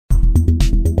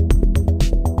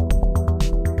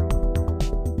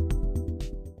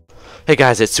Hey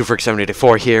guys, it's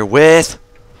Superfreak here with...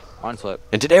 Mineandswipe.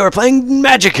 And today we're playing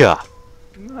Magicka!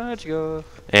 Magicka.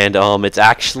 And it's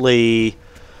actually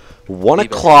 1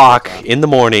 o'clock in the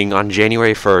morning on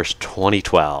January 1st,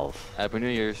 2012. Happy New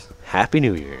Year's. Happy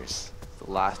New Year's. It's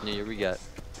the last New Year we get.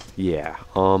 Yeah,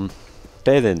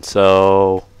 okay then,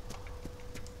 so...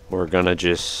 We're gonna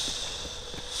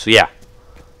just... So yeah.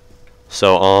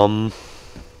 So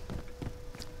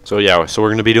we're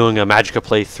gonna be doing a Magicka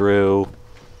playthrough.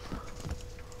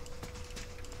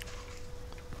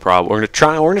 We're gonna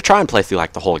try and play through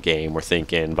like the whole game. We're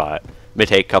thinking, but it may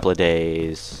take a couple of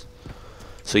days.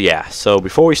 So yeah. So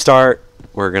before we start,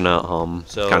 we're gonna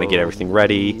kind of get everything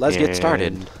ready. Let's get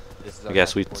started. I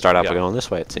guess we start off by going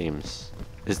this way. It seems.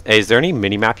 Is there any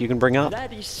mini map you can bring up?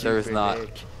 There is not.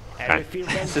 Okay.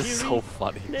 This is so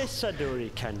funny.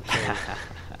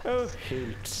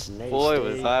 Boy,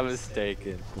 was I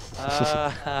mistaken.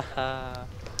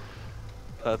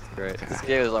 That's great. This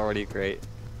game is already great.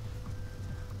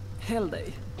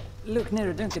 Helday. Look ner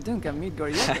och dunka Midgård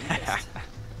jättebäst.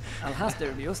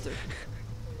 Alhaster the Oster.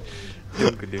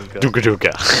 Dunka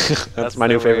dunka. That's my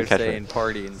new favorite saying catchphrase.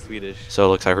 party in Swedish. So it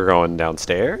looks like we're going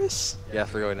downstairs.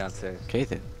 Yes, we're going downstairs. Okay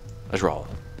then. Let's roll.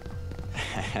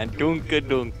 And dunka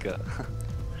dunka.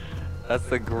 That's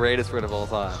the greatest word of all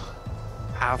time.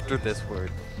 After this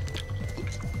word.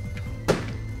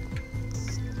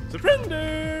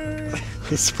 Surrender!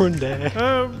 Sprunde.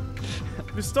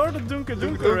 Vi startade Dunka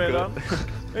Dunka redan.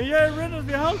 Men jag är rädd att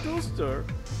vi har halvt oster.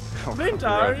 Blint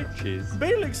här.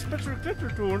 Billig special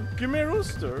klättertorn. Ge mer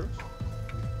oster.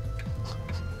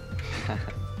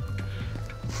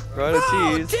 Right of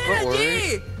cheese. Don't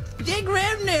worry. Jag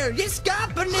gräv ner! Jag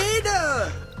skapar ner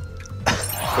det!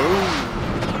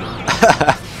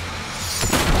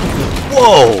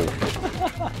 Whoa!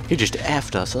 He just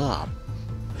effed us up.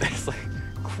 It's like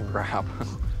crap.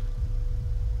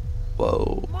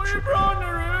 Whoa. Mår ju bra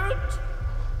när ut.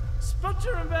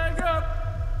 Spattar en väg upp.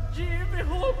 Ge vi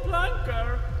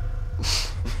hålplankar.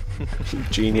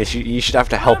 Genius, you should have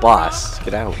to help us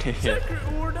get out.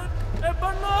 Säkerordet är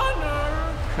bananer.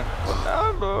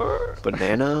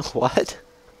 Banana? What?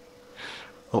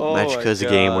 Oh Magicka my is a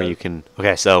game where God. you can...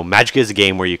 Okay, so Magicka is a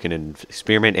game where you can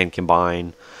experiment and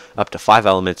combine up to 5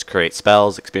 elements to create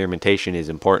spells. Experimentation is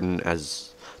important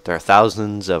as there are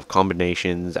thousands of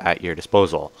combinations at your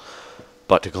disposal.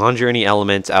 But to conjure any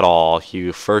elements at all,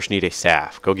 you first need a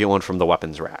staff. Go get one from the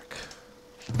weapons rack.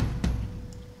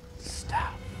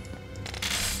 Staff.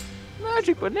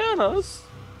 Magic bananas.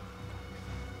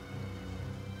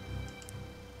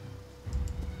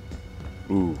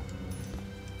 Ooh.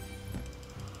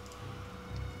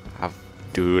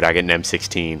 Dude, I get an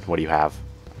M16. What do you have?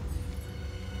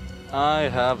 I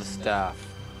have a staff.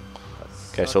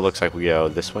 Okay, so it looks like we go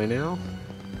this way now.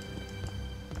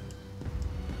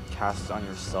 Cast it on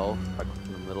yourself by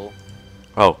clicking the middle.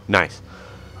 Oh, nice.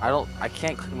 I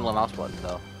can't click the middle mouse button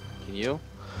though. Can you?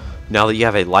 Now that you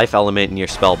have a life element in your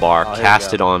spell bar, Oh, here we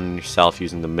cast go. it on yourself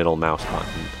using the middle mouse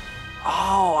button.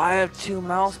 Oh, I have 2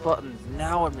 mouse buttons.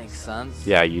 Now it makes sense.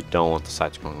 Yeah, you don't want the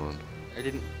sides going on. I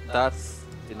did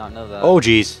not know that. Oh,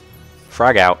 jeez.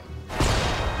 Frag out.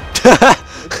 What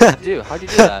did you do? How'd you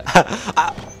do that?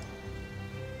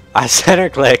 I center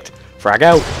clicked. Frag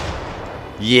out.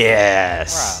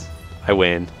 Yes. Crap. I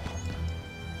win.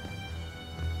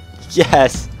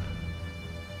 Yes.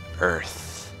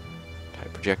 Earth.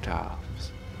 Type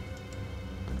projectiles.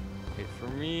 Wait for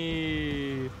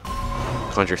me.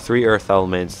 Conjure 3 earth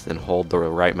elements, then hold the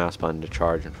right mouse button to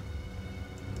charge.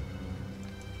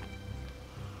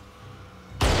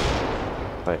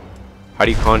 Wait. How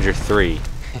do you conjure 3?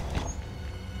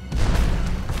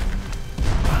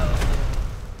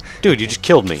 Dude, you just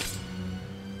killed me.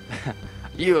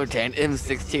 You obtained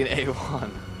M16A1.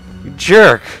 You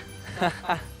jerk.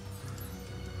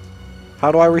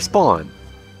 How do I respawn?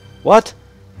 What?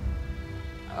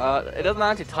 It doesn't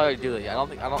actually tell you to do it. I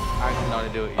don't actually know how to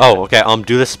do it yet. Oh, okay.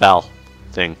 Do the spell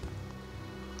thing.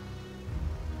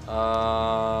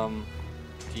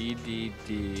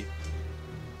 DDD.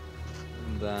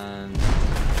 Then.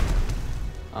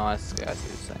 Oh, I see what you're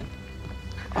saying.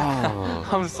 Oh.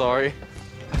 I'm sorry.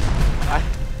 I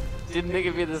didn't think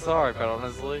it'd be this hard, quite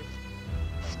honestly.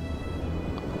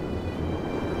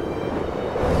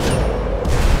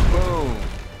 Boom.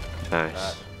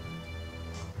 Nice.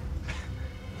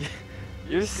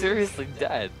 You're seriously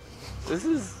dead. This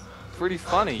is pretty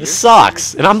funny. This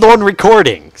sucks, and I'm the one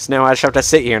recording. So now I just have to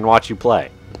sit here and watch you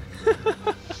play.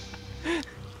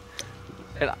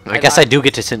 I guess I do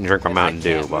get to sit and drink my and Mountain I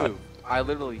Dew, can't but move. I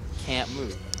literally can't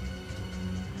move.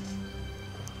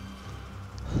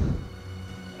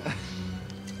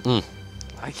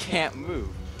 I can't move.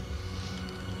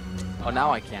 Oh,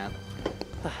 now I can't.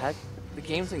 What the heck? The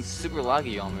game's being super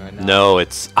laggy on me right now. No,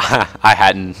 it's I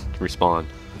hadn't respawned.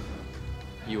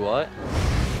 You what?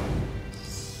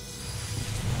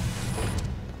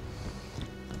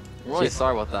 I'm really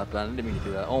sorry about that, Ben. I didn't mean to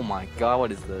do that. Oh my god,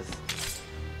 what is this?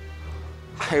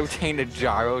 I obtained a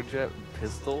gyrojet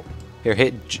pistol?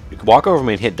 Here, walk over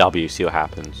me and hit W, see what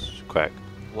happens. Quick.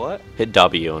 What? Hit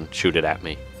W and shoot it at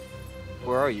me.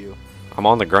 Where are you? I'm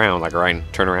on the ground, like right,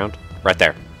 turn around. Right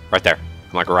there. Right there.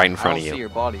 I'm like right in front of I don't see you. your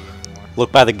body anymore.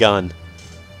 Look by the gun.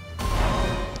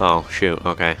 Oh, shoot.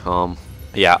 Okay.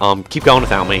 Yeah, keep going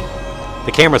without me.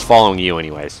 The camera's following you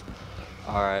anyways.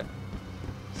 Alright.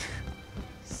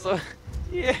 So,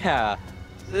 yeah.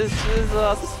 This is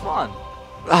fun.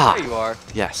 Ah. There you are.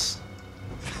 Yes.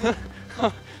 I'm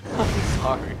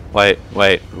sorry.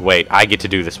 Wait. I get to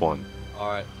do this one.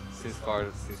 Alright. Seems fair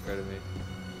to me.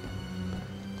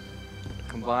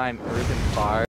 Combine earth and fire.